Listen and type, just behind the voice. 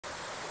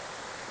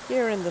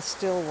Here in the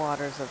still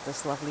waters of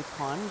this lovely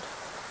pond,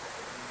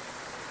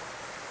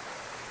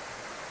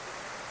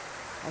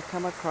 I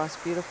come across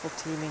beautiful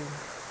teeming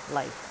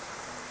life,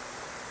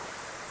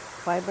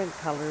 vibrant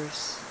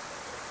colors,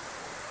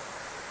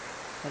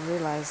 and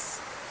realize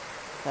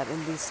that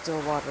in these still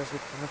waters we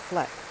can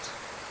reflect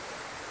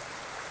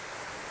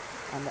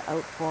on the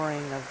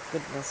outpouring of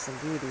goodness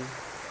and beauty,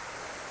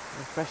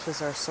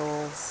 refreshes our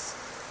souls.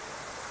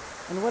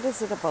 And what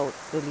is it about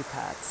lily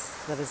pads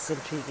that is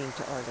intriguing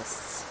to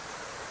artists?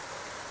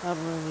 Not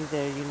only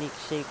their unique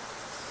shape,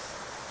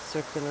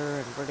 circular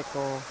and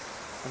vertical,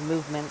 and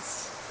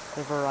movements,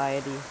 the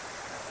variety.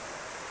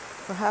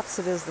 Perhaps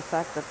it is the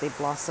fact that they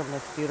blossom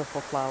with beautiful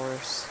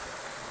flowers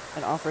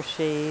and offer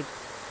shade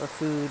or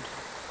food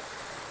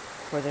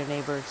for their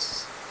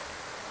neighbors.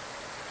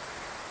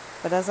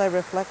 But as I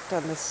reflect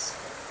on this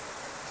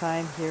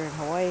time here in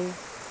Hawaii,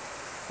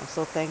 I'm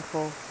so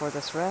thankful for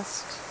this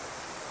rest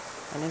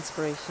and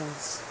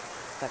inspirations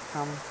that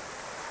come,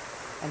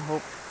 and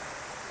hope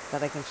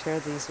that I can share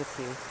these with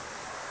you,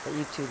 that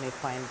you too may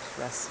find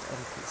rest and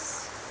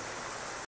peace.